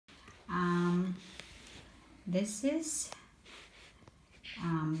This is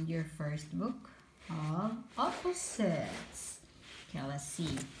your first book of opposites. Okay, let's see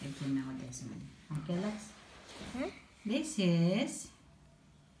if you know this one. Okay, let's. This is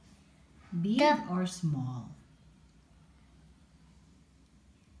big or small?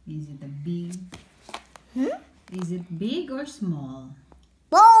 Is it a big? Is it big or small?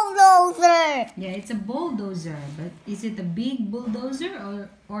 Bulldozer. Yeah, it's a bulldozer. But is it a big bulldozer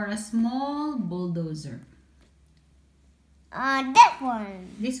or a small bulldozer? This one.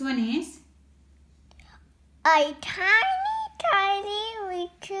 This one is? A tiny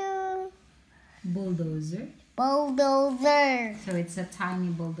little Bulldozer. bulldozer. So it's a tiny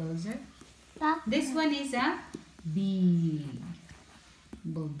bulldozer. This one is a big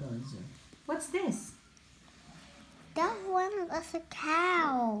bulldozer. What's this? That one is a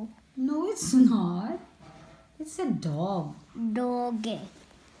cow. No, it's not. It's a dog. Doggy.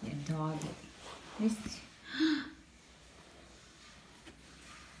 Yeah, dog. This.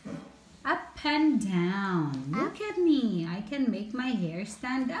 Up and down. Look at me. I can make my hair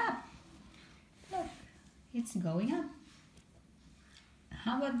stand up. Look, it's going up.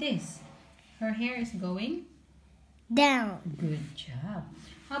 How about this? Her hair is going Down. Good job.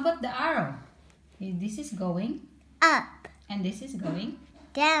 How about the arrow? This is going Up. and this is going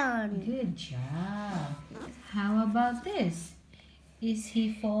Down. Good job. How about this? Is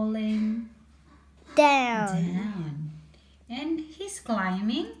he falling down? And he's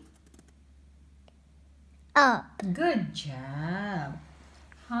climbing Up. Good job.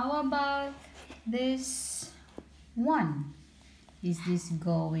 How about this one? Is this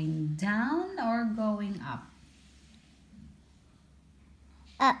going down or going up?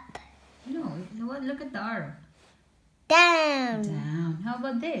 Up. No, look at the arrow. Down. Down. How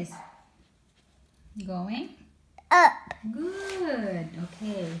about this? Going? Up. Good.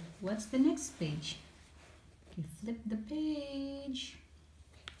 Okay, what's the next page? Okay, flip the page.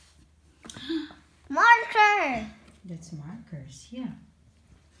 Marker. That's markers, yeah.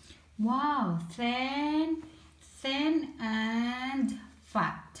 Wow, thin and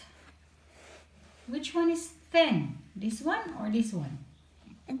fat. Which one is thin? This one or this one?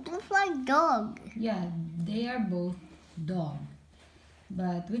 It looks like dog. Yeah, they are both dog.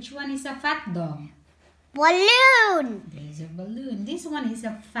 But which one is a fat dog? Balloon. There's a balloon. This one is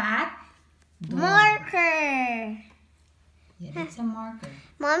a fat dog. Marker. Yeah, that's a marker.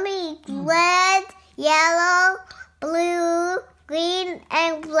 Mommy, red, yellow, blue, green,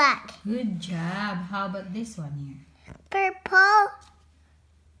 and black. Good job. How about this one here? Purple.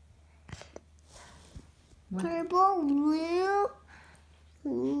 What? Purple, blue,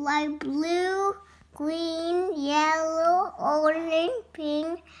 light blue, green, yellow, orange,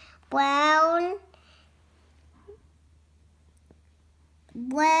 pink, brown,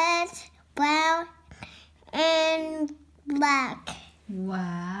 red, brown, and black.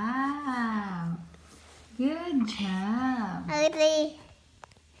 Wow. Good job. Okay.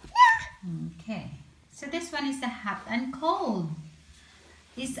 Okay. So this one is a hot and cold.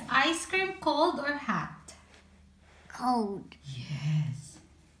 Is ice cream cold or hot? Cold. Yes.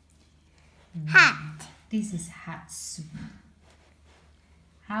 Hot. This is hot soup.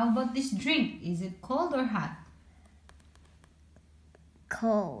 How about this drink? Is it cold or hot?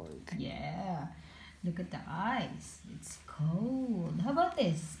 Cold. Yeah. Look at the ice. It's cold. How about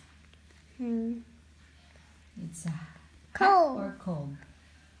this? It's a Cold. hot or cold?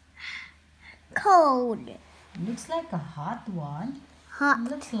 Cold. Looks like a hot one. Hot.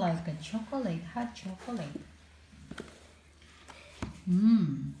 Looks like a chocolate, hot chocolate.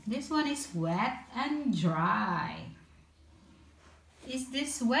 This one is wet and dry. Is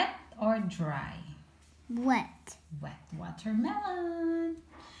this wet or dry? Wet. Wet watermelon.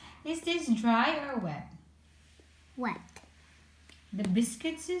 Is this dry or wet? Wet. The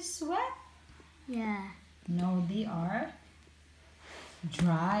biscuits is wet? Yeah. No, they are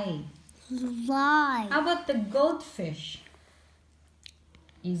dry. Dry. How about the goldfish?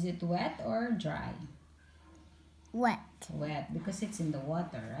 Is it wet or dry? Wet. Wet, because it's in the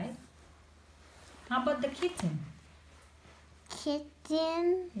water, right? How about the kitten?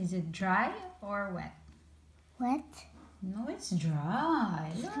 Kitten. Is it dry or wet? Wet. No, it's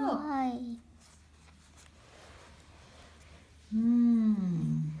dry. Look. Dry.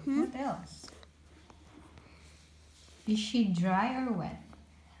 What else? Is she dry or wet?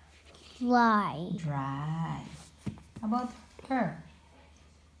 Dry. Dry. How about her?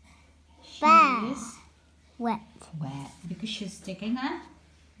 She Bath. is Wet. wet because she's taking a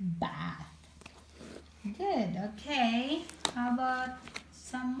bath. Good. Okay. How about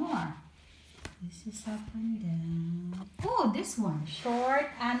some more? This is up and down. Oh, this one. Short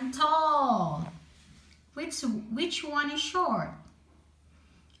and tall. Which one is short?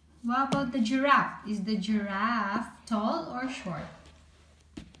 What about the giraffe? Is the giraffe tall or short?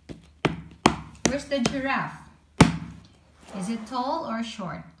 Where's the giraffe? Is it tall or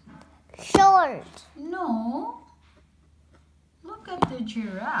short? Short. No. Look at the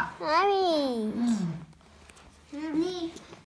giraffe. Mommy. Mommy.